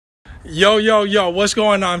Yo, what's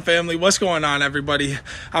going on, family? What's going on, everybody?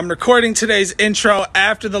 I'm recording today's intro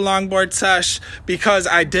after the longboard sesh because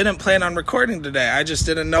I didn't plan on recording today. I just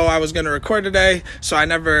didn't know I was going to record today, so I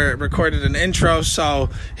never recorded an intro. So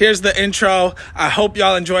here's the intro. I hope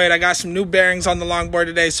y'all enjoy it. I got some new bearings on the longboard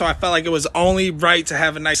today, so I felt like it was only right to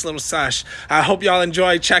have a nice little sesh. I hope y'all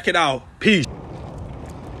enjoy. Check it out. Peace.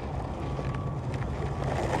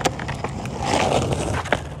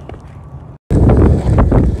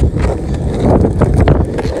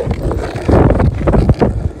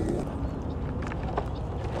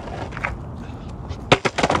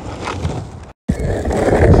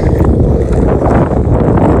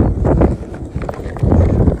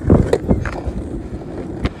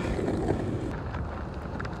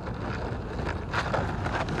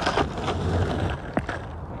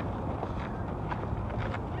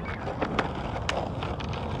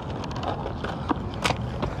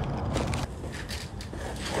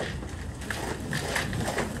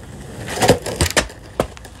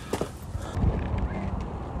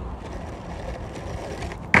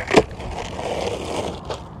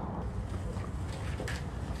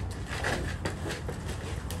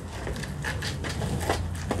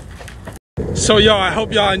 So I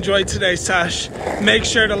hope y'all enjoyed today's sesh. Make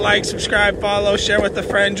sure to like, subscribe, follow, share with a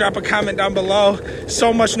friend, drop a comment down below.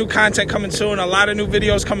 So much new content coming soon, a lot of new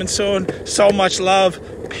videos coming soon. So much love.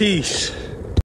 Peace.